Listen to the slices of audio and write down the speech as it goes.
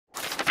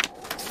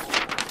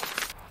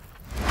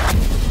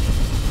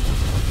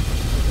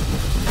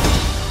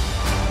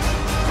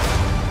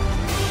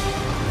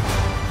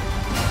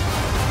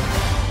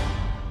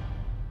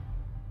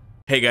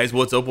Hey guys,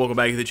 what's up? Welcome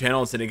back to the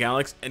channel. It's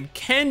Cynicalex, and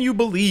can you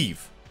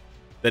believe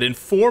that in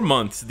 4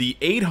 months the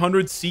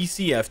 800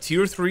 CCF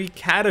tier 3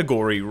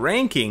 category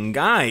ranking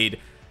guide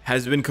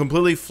has been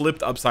completely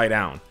flipped upside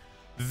down?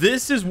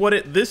 This is what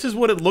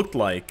it looked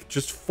like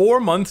just 4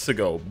 months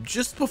ago,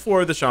 just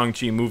before the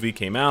Shang-Chi movie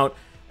came out,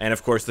 and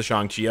of course the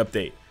Shang-Chi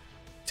update.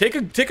 Take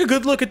a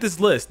good look at this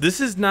list.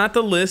 This is not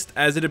the list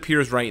as it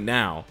appears right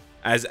now,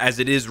 as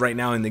it is right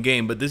now in the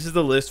game, but this is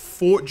the list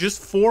for just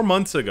 4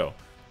 months ago.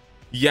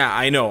 Yeah,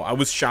 I know. I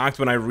was shocked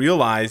when I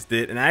realized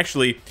it, and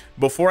actually,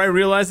 before I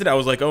realized it, I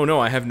was like, oh no,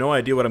 I have no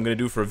idea what I'm going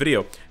to do for a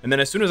video. And then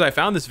as soon as I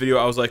found this video,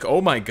 I was like,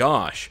 oh my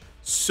gosh,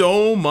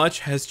 so much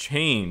has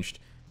changed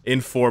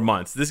in 4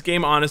 months. This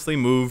game honestly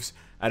moves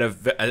at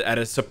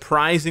a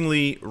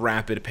surprisingly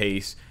rapid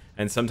pace,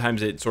 and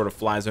sometimes it sort of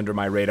flies under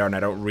my radar, and I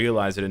don't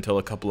realize it until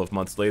a couple of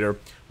months later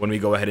when we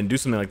go ahead and do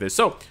something like this.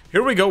 So,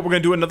 here we go. We're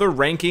going to do another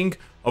ranking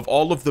of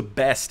all of the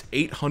best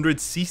 800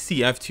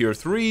 CCF tier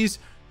 3s,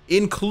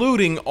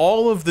 including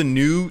all of the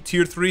new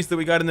tier 3s that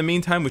we got in the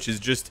meantime, which is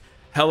just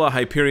Hela,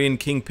 Hyperion,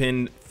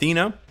 Kingpin,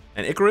 Thena,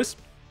 and Icarus,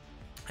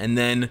 and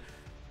then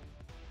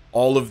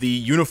all of the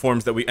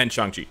uniforms that and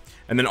Shang-Chi,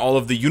 and then all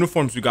of the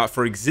uniforms we got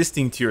for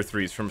existing tier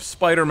 3s, from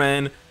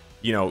Spider-Man,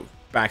 you know,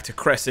 back to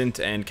Crescent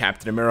and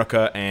Captain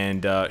America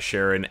and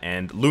Sharon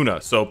and Luna.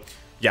 So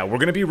yeah, we're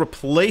going to be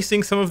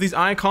replacing some of these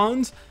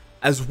icons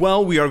as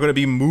well. We are going to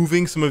be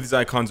moving some of these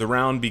icons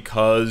around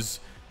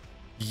because,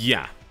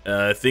 yeah,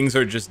 things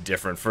are just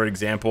different. For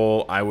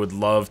example, I would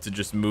love to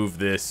just move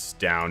this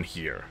down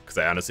here because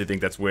I honestly think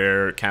that's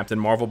where Captain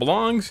Marvel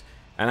belongs,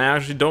 and I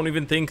actually don't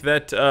even think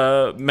that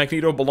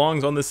Magneto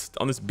belongs on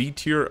this B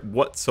tier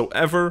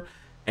whatsoever.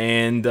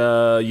 And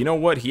you know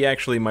what? He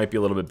actually might be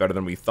a little bit better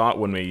than we thought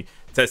when we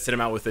tested him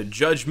out with a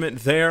Judgment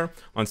there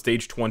on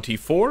stage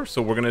 24.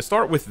 So we're gonna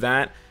start with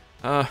that.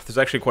 There's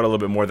actually quite a little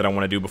bit more that I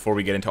want to do before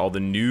we get into all the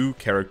new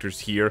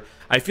characters here.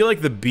 I feel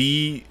like the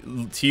B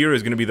tier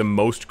is going to be the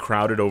most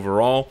crowded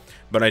overall,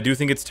 but I do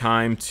think it's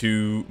time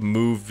to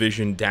move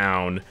Vision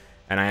down,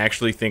 and I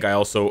actually think I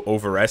also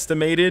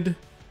overestimated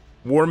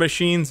War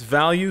Machine's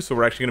value, so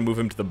we're actually going to move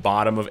him to the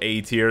bottom of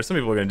A tier. Some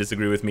people are going to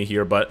disagree with me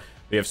here, but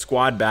we have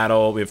Squad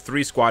Battle, we have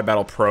 3 Squad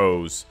Battle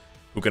pros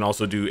who can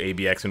also do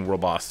ABX and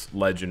World Boss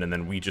Legend, and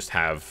then we just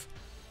have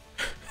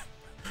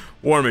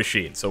War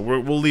Machine. So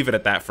we'll leave it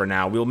at that for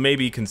now. We'll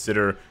maybe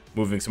consider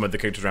moving some of the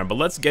characters around, but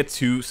let's get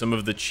to some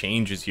of the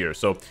changes here.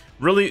 So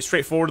really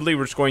straightforwardly,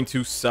 we're just going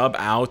to sub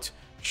out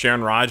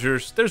Sharon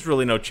Rogers. There's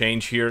really no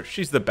change here.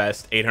 She's the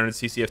best 800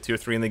 CCF tier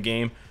 3 in the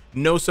game.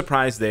 No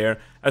surprise there.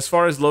 As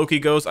far as Loki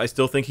goes, I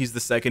still think he's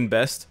the second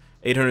best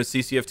 800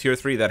 CCF tier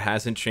 3. That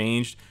hasn't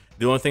changed.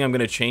 The only thing I'm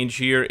going to change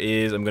here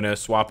is I'm going to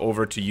swap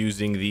over to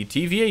using the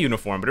TVA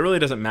uniform, but it really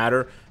doesn't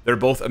matter. They're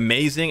both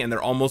amazing, and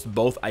they're almost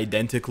both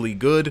identically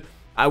good.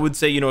 I would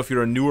say, you know, if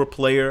you're a newer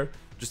player,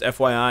 just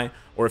FYI,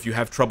 or if you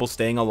have trouble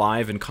staying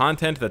alive in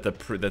content, that the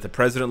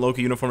President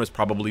Loki uniform is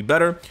probably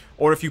better,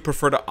 or if you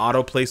prefer to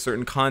autoplay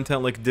certain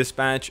content like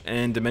Dispatch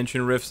and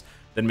Dimension Rifts,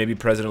 then maybe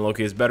President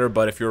Loki is better.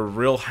 But if you're a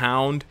real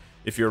hound,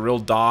 if you're a real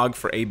dog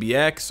for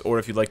ABX, or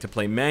if you'd like to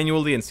play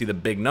manually and see the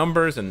big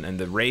numbers and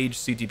the Rage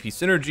CTP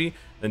synergy,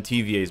 then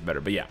TVA is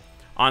better. But yeah,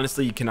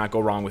 honestly, you cannot go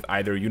wrong with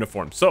either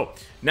uniform. So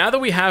now that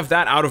we have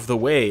that out of the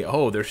way,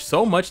 oh, there's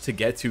so much to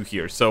get to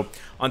here. So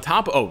on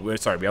top, oh,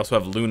 sorry, we also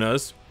have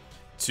Luna's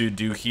to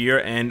do here.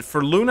 And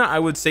for Luna, I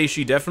would say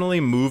she definitely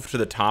moved to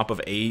the top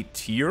of A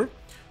tier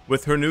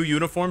with her new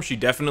uniform. She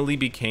definitely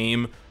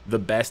became the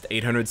best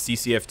 800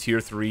 CCF tier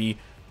 3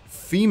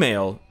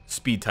 female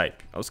speed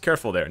type. I was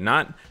careful there.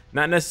 Not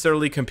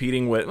necessarily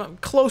competing with, well,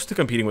 close to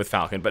competing with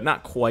Falcon, but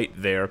not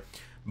quite there.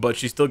 But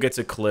she still gets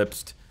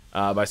eclipsed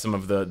by some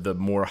of the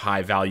more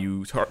high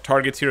value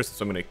targets here,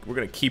 so we're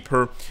gonna keep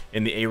her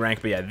in the A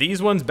rank. But yeah,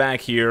 these ones back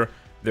here,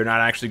 they're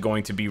not actually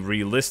going to be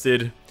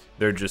relisted.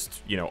 They're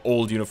just, you know,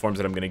 old uniforms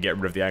that I'm gonna get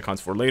rid of the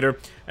icons for later.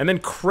 And then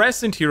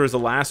Crescent here is the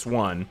last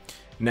one.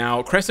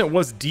 Now Crescent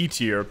was D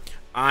tier.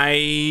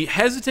 I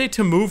hesitate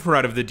to move her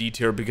out of the D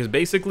tier because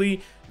basically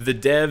the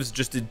devs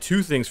just did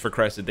 2 things for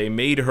Crescent. They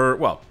made her,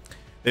 well,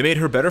 they made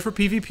her better for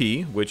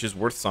PvP, which is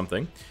worth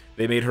something.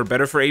 They made her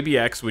better for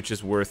ABX, which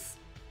is worth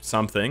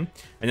something,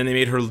 and then they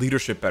made her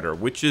leadership better,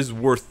 which is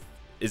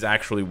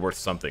actually worth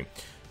something.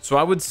 So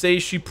I would say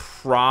she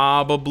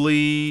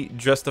probably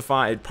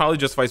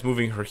justifies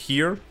moving her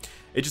here.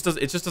 It just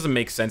doesn't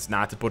make sense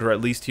not to put her at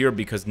least here,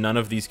 because none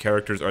of these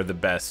characters are the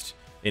best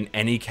in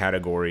any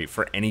category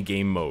for any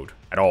game mode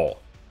at all,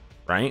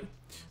 right?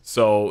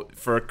 So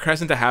for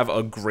Crescent to have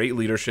a great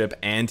leadership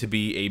and to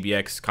be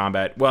ABX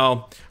combat,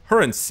 well, her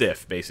and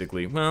Sif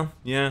basically, well,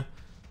 yeah.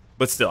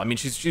 But still, I mean,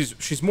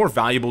 she's more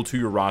valuable to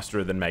your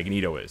roster than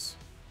Magneto is,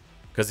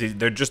 because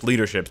they're just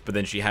leaderships, but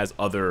then she has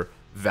other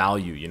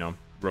value, you know,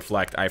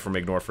 Reflect, Eye from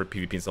Ignore for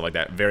PvP and stuff like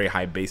that. Very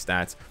high base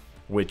stats,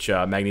 which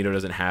Magneto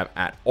doesn't have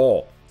at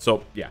all.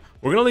 So yeah,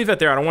 we're gonna leave that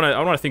there. I don't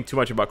want to think too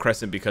much about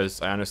Crescent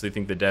because I honestly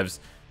think the devs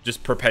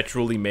just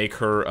perpetually make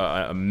her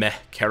a meh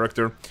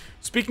character.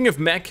 Speaking of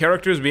meh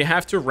characters, we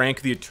have to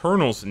rank the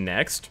Eternals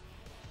next.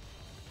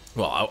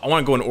 Well, I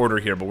want to go in order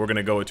here, but we're going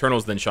to go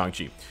Eternals, then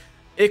Shang-Chi.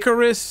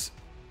 Icarus,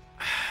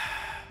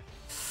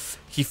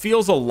 he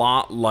feels a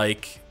lot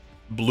like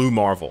Blue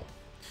Marvel.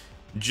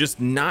 Just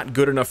not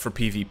good enough for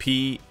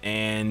PvP,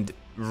 and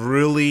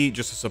really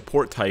just a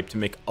support type to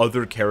make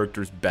other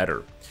characters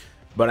better.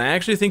 But I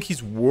actually think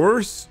he's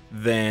worse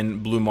than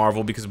Blue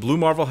Marvel because Blue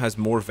Marvel has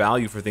more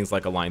value for things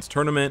like Alliance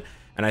Tournament,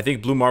 and I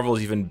think Blue Marvel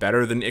is even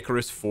better than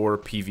Icarus for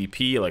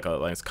PvP, like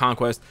Alliance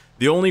Conquest.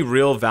 The only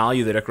real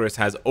value that Icarus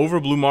has over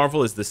Blue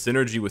Marvel is the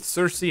synergy with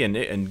Cersei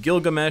and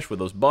Gilgamesh with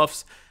those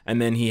buffs,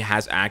 and then he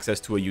has access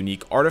to a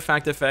unique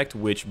artifact effect,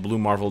 which Blue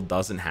Marvel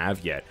doesn't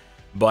have yet.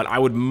 But I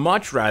would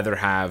much rather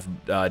have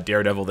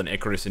Daredevil than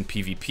Icarus in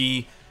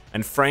PvP.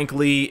 And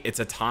frankly,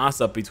 it's a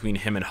toss-up between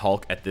him and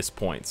Hulk at this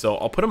point. So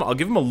I'll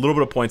give him a little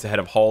bit of points ahead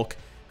of Hulk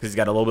because he's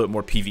got a little bit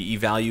more PvE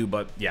value.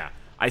 But yeah,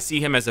 I see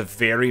him as a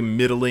very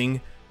middling,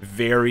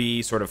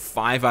 very sort of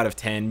 5 out of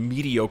 10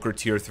 mediocre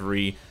tier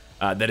 3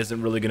 that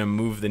isn't really going to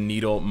move the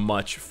needle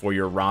much for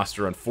your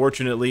roster,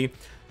 unfortunately.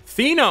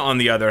 Thena, on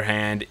the other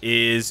hand,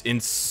 is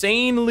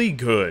insanely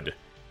good.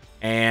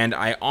 And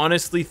I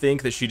honestly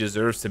think that she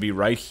deserves to be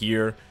right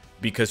here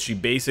because she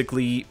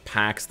basically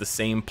packs the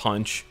same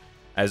punch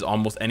as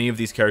almost any of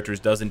these characters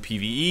does in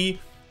PvE,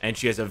 and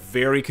she has a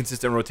very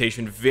consistent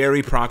rotation,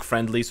 very proc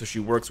friendly, so she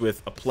works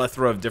with a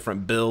plethora of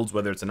different builds,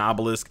 whether it's an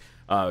obelisk,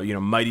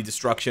 mighty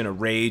destruction, a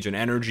rage, an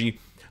energy.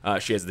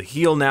 She has the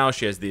heal now,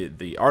 she has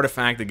the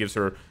artifact that gives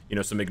her,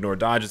 some ignore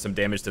dodge and some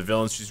damage to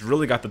villains. She's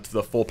really got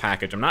the full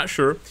package. I'm not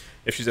sure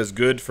if she's as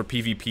good for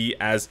PvP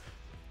as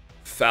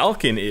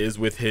Falcon is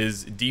with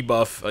his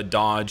debuff,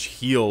 dodge,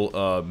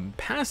 heal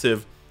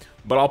passive,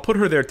 but I'll put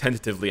her there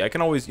tentatively. I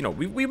can always,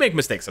 we make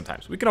mistakes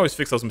sometimes. We can always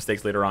fix those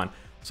mistakes later on.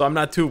 So I'm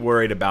not too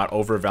worried about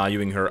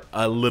overvaluing her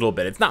a little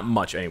bit. It's not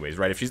much anyways,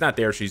 right? If she's not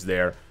there, she's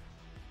there.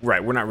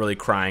 Right, we're not really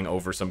crying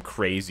over some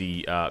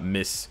crazy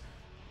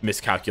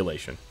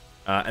miscalculation.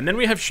 And then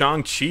we have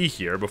Shang-Chi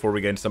here before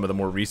we get into some of the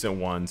more recent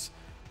ones.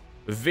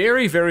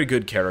 Very, very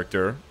good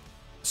character.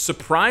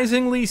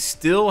 Surprisingly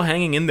still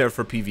hanging in there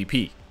for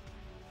PvP.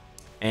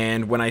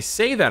 And when I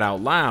say that out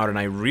loud and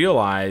I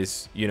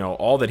realize,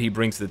 all that he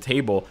brings to the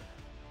table,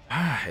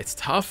 it's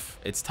tough.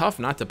 It's tough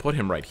not to put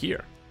him right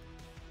here.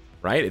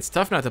 Right? It's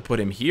tough not to put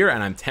him here,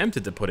 and I'm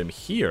tempted to put him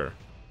here.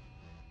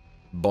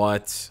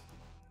 But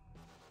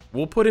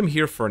we'll put him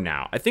here for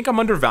now. I think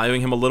I'm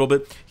undervaluing him a little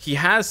bit. He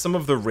has some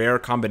of the rare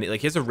combination,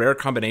 he has a rare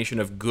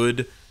combination of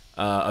good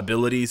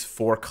abilities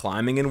for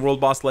climbing in World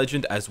Boss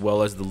Legend, as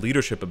well as the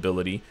leadership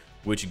ability,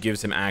 which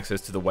gives him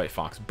access to the White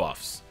Fox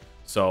buffs.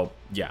 So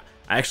yeah,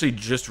 I actually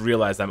just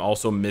realized I'm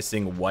also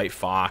missing White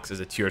Fox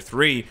as a tier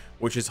 3,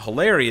 which is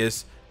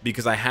hilarious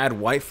because I had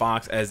White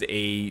Fox as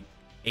a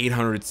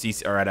 800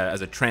 CC or as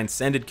a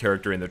transcended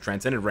character in the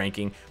transcended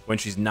ranking when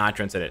she's not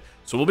transcended.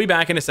 So we'll be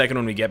back in a second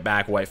when we get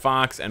back White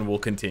Fox, and we'll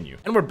continue.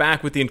 And we're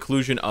back with the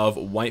inclusion of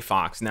White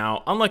Fox.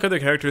 Now, unlike other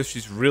characters,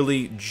 she's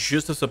really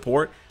just a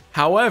support.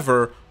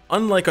 However,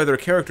 unlike other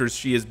characters,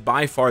 she is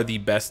by far the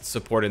best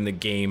support in the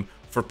game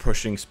for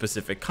pushing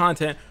specific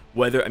content.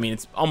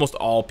 It's almost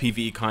all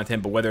PvE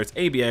content, but whether it's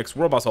ABX,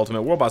 World Boss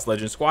Ultimate, World Boss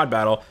Legend, Squad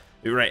Battle,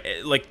 right,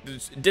 like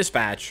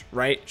Dispatch,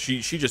 right? She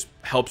just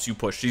helps you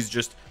push. She's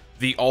just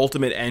the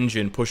ultimate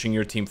engine pushing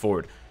your team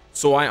forward.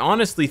 So I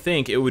honestly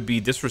think it would be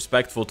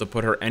disrespectful to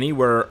put her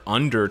anywhere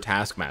under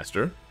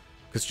Taskmaster,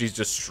 because she's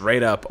just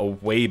straight up a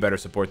way better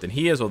support than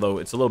he is, although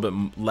it's a little bit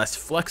less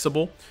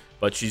flexible.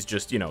 But she's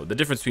just, the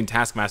difference between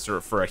Taskmaster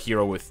for a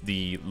hero with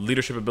the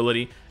leadership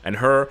ability and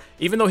her,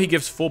 even though he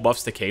gives full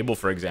buffs to Cable,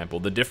 for example,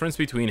 the difference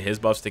between his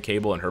buffs to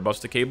Cable and her buffs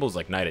to Cable is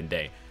like night and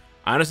day.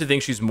 I honestly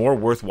think she's more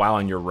worthwhile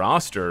on your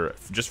roster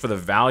just for the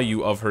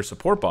value of her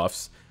support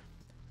buffs,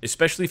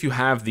 especially if you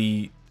have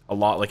a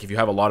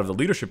lot of the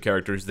leadership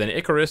characters than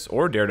Icarus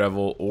or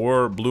Daredevil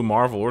or Blue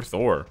Marvel or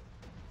Thor.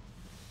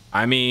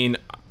 I don't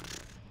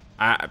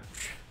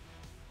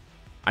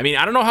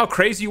know how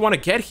crazy you want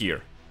to get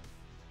here.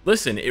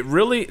 Listen,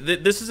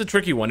 this is a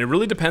tricky one. It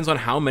really depends on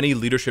how many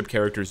leadership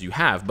characters you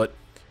have, but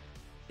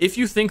if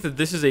you think that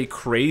this is a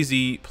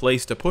crazy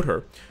place to put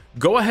her,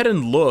 go ahead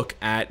and look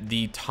at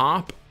the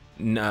top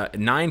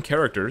 9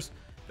 characters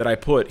that I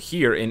put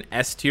here in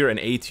S tier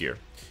and A tier.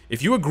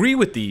 If you agree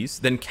with these,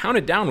 then count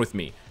it down with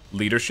me.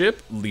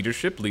 Leadership,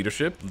 leadership,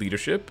 leadership,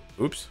 leadership.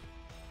 Oops.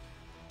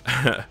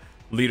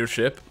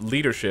 Leadership,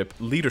 leadership,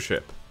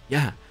 leadership.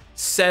 Yeah.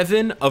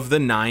 7 of the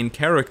 9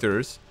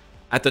 characters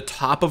at the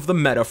top of the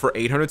meta for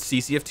 800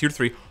 CCF tier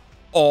 3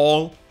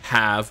 all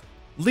have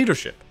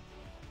leadership.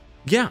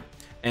 Yeah.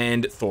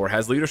 And Thor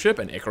has leadership,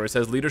 and Icarus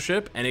has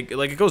leadership, and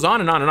it goes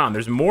on and on and on.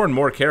 There's more and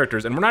more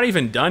characters, and we're not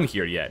even done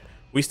here yet.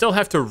 We still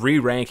have to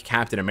re-rank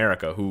Captain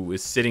America, who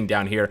is sitting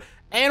down here,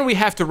 and we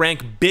have to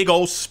rank big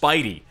ol'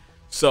 Spidey,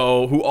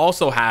 who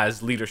also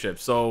has leadership.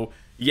 So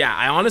yeah,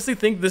 I honestly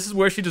think this is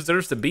where she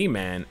deserves to be,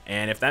 man.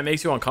 And if that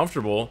makes you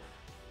uncomfortable,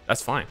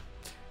 that's fine.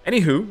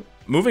 Anywho,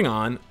 moving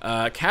on,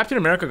 Captain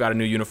America got a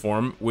new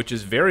uniform, which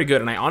is very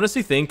good, and I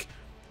honestly think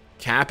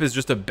Cap is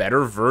just a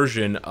better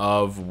version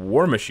of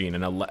War Machine,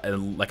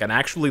 and like an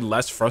actually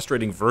less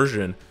frustrating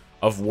version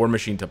of War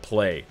Machine to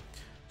play.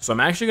 So I'm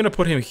actually going to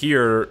put him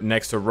here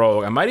next to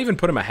Rogue. I might even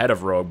put him ahead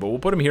of Rogue, but we'll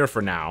put him here for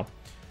now,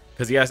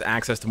 because he has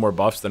access to more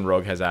buffs than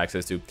Rogue has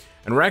access to.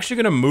 And we're actually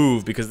going to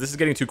move, because this is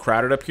getting too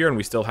crowded up here and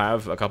we still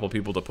have a couple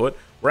people to put.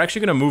 We're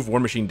actually going to move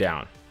War Machine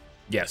down.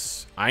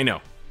 Yes, I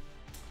know.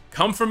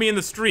 Come for me in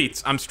the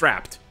streets. I'm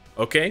strapped.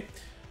 Okay?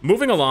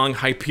 Moving along,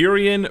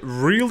 Hyperion,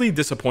 really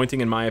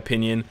disappointing in my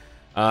opinion.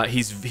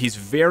 He's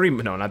very...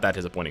 No, not that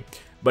disappointing.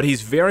 But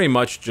he's very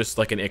much just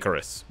like an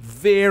Icarus.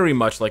 Very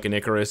much like an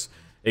Icarus.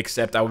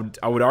 Except I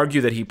would argue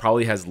that he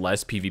probably has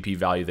less PvP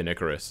value than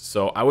Icarus.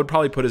 So I would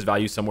probably put his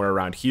value somewhere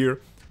around here.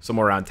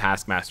 Somewhere around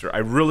Taskmaster. I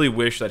really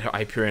wish that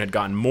Hyperion had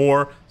gotten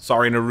more.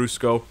 Sorry,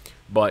 Narusko.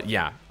 But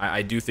yeah,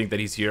 I do think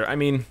that he's here. I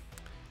mean,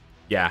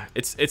 yeah,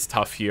 it's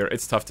tough here.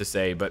 It's tough to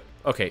say, but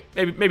okay,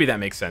 maybe that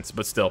makes sense.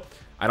 But still,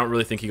 I don't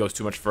really think he goes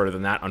too much further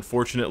than that,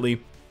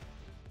 unfortunately.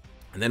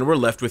 And then we're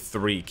left with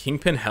 3.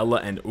 Kingpin,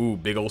 Hela, and ooh,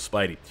 big ol'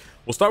 Spidey.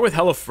 We'll start with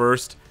Hela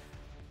first.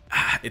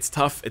 It's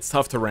tough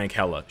to rank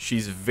Hela.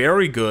 She's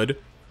very good,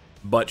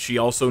 but she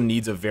also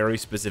needs a very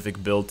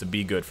specific build to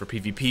be good. For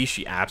PvP,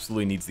 she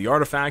absolutely needs the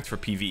artifact. For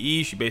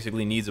PvE, she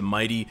basically needs a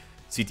mighty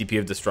CTP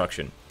of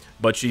destruction.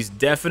 But she's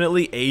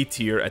definitely A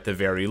tier at the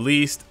very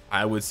least.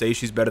 I would say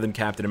she's better than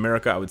Captain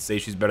America. I would say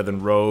she's better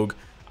than Rogue.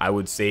 I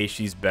would say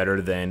she's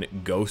better than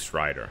Ghost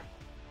Rider.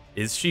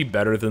 Is she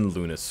better than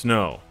Luna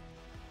Snow?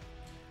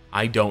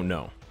 I don't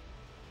know.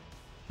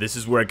 This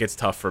is where it gets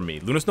tough for me.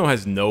 Luna Snow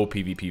has no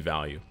PvP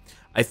value.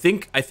 I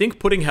think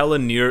putting Hela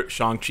near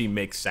Shang-Chi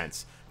makes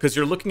sense, because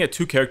you're looking at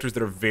two characters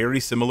that are very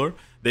similar.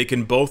 They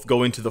can both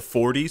go into the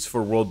 40s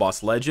for World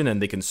Boss Legend,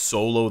 and they can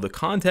solo the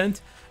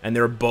content, and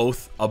they're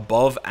both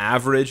above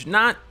average,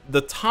 not the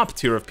top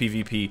tier of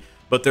PvP,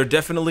 but they're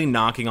definitely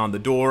knocking on the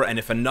door, and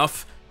if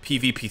enough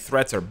PvP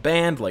threats are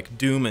banned, like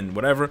Doom and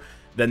whatever,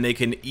 then they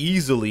can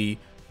easily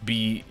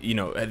be, you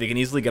know, they can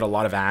easily get a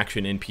lot of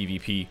action in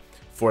PvP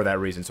for that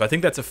reason. So I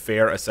think that's a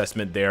fair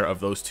assessment there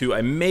of those two.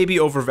 I may be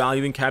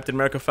overvaluing Captain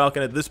America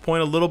Falcon at this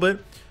point a little bit,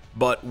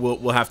 but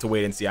we'll have to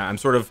wait and see. I'm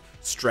sort of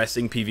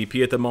stressing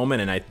PvP at the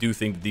moment, and I do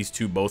think that these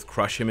two both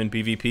crush him in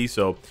PvP.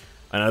 So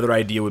another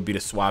idea would be to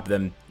swap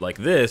them like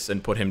this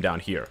and put him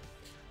down here.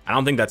 I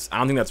don't think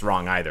that's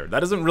wrong either.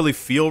 That doesn't really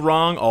feel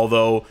wrong,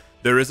 although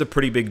there is a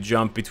pretty big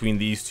jump between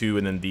these two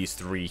and then these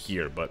 3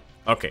 here. But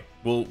okay,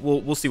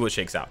 we'll see what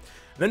shakes out.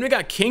 Then we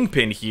got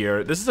Kingpin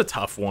here. This is a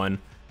tough one.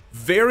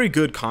 Very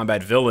good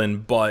combat villain,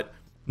 but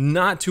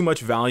not too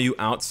much value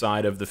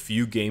outside of the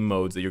few game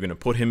modes that you're going to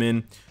put him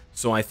in.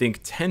 So I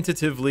think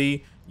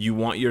tentatively you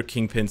want your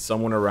Kingpin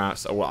somewhere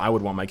around, well, I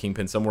would want my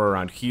Kingpin somewhere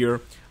around here.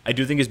 I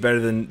do think he's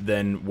better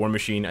than War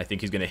Machine. I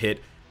think he's going to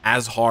hit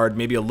as hard,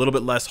 maybe a little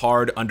bit less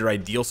hard under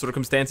ideal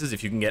circumstances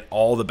if you can get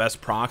all the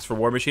best procs for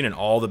War Machine and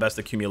all the best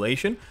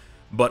accumulation.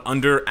 But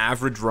under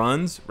average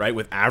runs, right,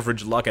 with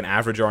average luck and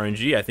average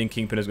RNG, I think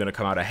Kingpin is going to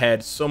come out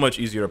ahead. So much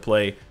easier to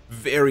play,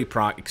 very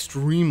proc,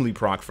 extremely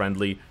proc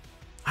friendly.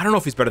 I don't know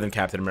if he's better than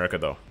Captain America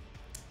though.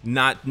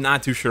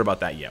 Not too sure about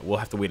that yet. We'll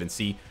have to wait and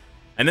see.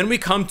 And then we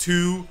come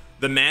to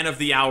the man of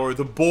the hour,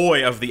 the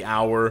boy of the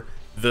hour,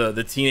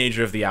 the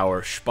teenager of the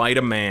hour,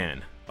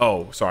 Spider-Man.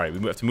 Oh, sorry,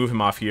 we have to move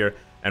him off here,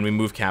 and we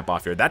move Cap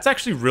off here. That's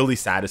actually really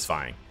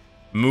satisfying.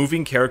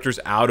 Moving characters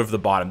out of the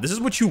bottom. This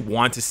is what you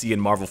want to see in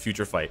Marvel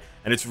Future Fight,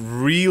 and it's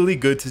really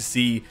good to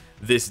see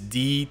this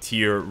D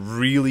tier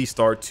really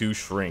start to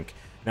shrink.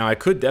 Now, I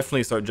could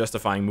definitely start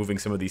justifying moving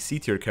some of these C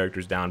tier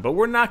characters down, but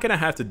we're not going to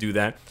have to do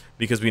that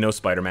because we know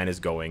Spider-Man is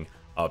going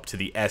up to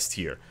the S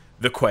tier.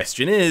 The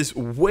question is,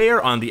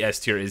 where on the S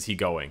tier is he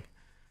going?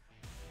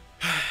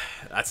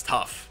 That's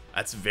tough.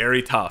 That's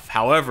very tough.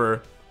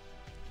 However,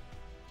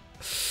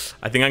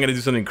 I think I'm going to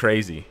do something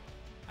crazy.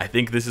 I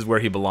think this is where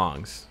he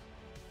belongs.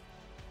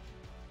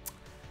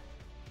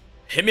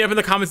 Hit me up in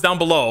the comments down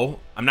below.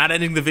 I'm not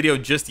ending the video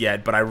just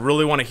yet, but I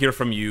really want to hear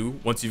from you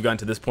once you've gotten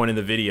to this point in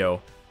the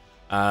video,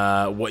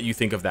 what you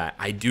think of that.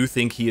 I do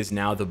think he is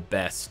now the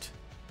best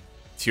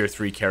tier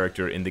 3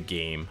 character in the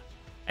game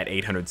at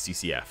 800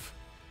 CCF.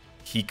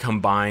 He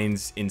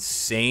combines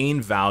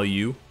insane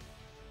value,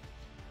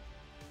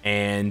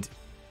 and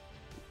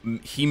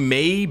he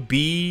may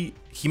be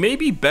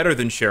better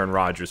than Sharon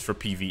Rogers for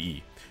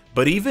PvE.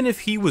 But even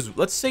if he was,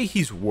 let's say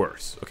he's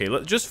worse. Okay,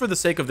 just for the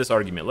sake of this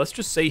argument, let's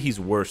just say he's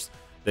worse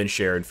than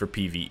Sharon for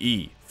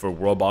PvE, for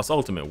World Boss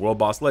Ultimate, World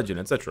Boss Legend,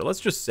 etc.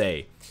 Let's just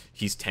say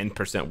he's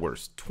 10%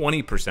 worse,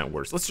 20%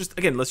 worse. Let's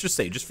just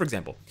say, just for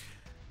example,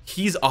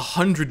 he's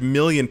 100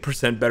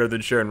 million% better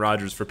than Sharon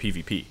Rogers for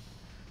PvP.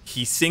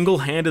 He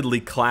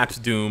single-handedly claps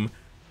Doom,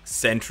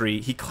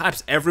 Sentry. He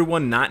claps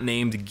everyone not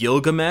named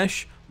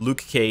Gilgamesh,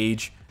 Luke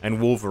Cage,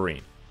 and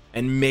Wolverine.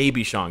 And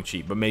maybe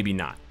Shang-Chi, but maybe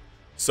not.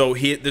 So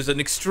there's an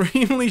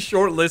extremely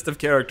short list of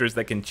characters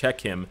that can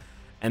check him,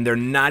 and they're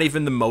not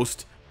even the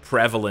most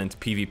prevalent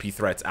PvP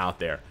threats out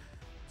there.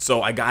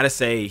 So I gotta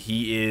say,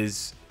 he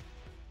is,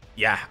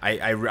 yeah,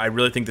 I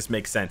really think this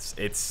makes sense.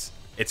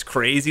 It's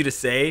crazy to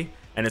say,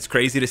 and it's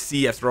crazy to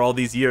see after all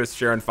these years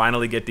Sharon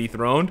finally get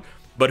dethroned.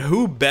 But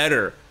who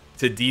better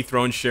to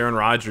dethrone Sharon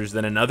Rogers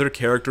than another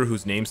character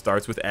whose name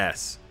starts with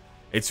S?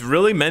 It's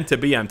really meant to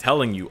be, I'm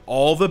telling you.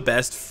 All the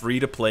best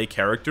free-to-play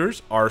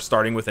characters are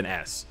starting with an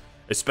S,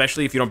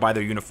 especially if you don't buy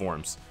their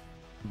uniforms.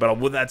 But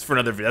well, that's for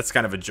another video. That's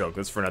kind of a joke.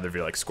 That's for another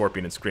video, like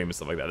Scorpion and Scream and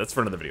stuff like that. That's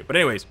for another video. But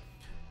anyways,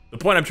 the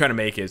point I'm trying to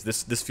make is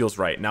this feels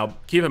right. Now,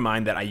 keep in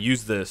mind that I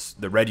use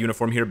the red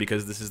uniform here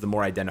because this is the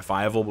more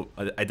identifiable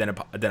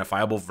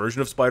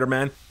version of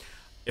Spider-Man.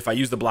 If I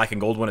use the black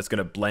and gold one, it's going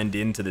to blend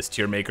into this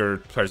tier maker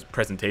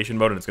presentation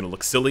mode, and it's going to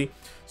look silly.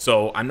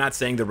 So I'm not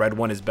saying the red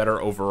one is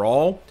better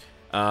overall.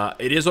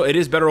 It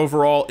is better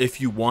overall if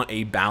you want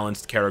a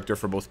balanced character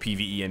for both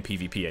PvE and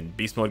PvP. And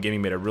Beast Mode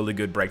Gaming made a really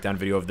good breakdown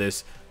video of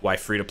this, why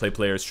free-to-play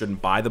players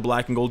shouldn't buy the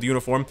black and gold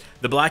uniform.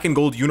 The black and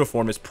gold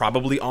uniform is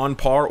probably on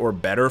par or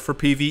better for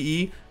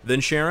PvE than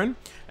Sharon,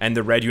 and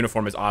the red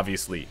uniform is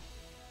obviously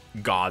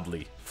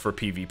godly for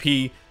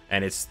PvP.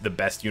 And it's the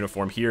best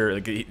uniform here.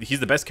 Like, he's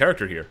the best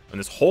character here on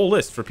this whole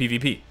list for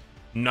PvP.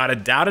 Not a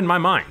doubt in my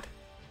mind.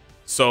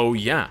 So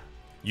yeah,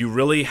 you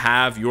really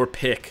have your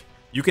pick.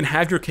 You can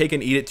have your cake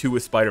and eat it too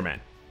with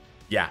Spider-Man.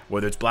 Yeah,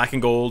 whether it's black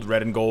and gold,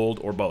 red and gold,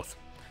 or both.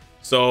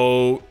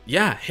 So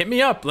yeah, hit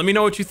me up. Let me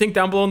know what you think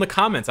down below in the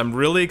comments. I'm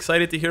really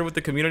excited to hear what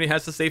the community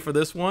has to say for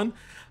this one.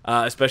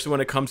 Especially when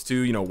it comes to,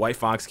 you know, White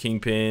Fox,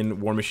 Kingpin,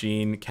 War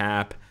Machine,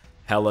 Cap,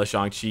 Hela,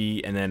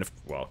 Shang-Chi, and then,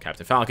 well,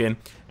 Captain Falcon,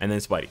 and then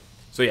Spidey.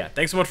 So yeah,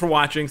 thanks so much for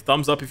watching.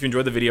 Thumbs up if you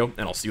enjoyed the video,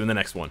 and I'll see you in the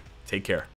next one. Take care.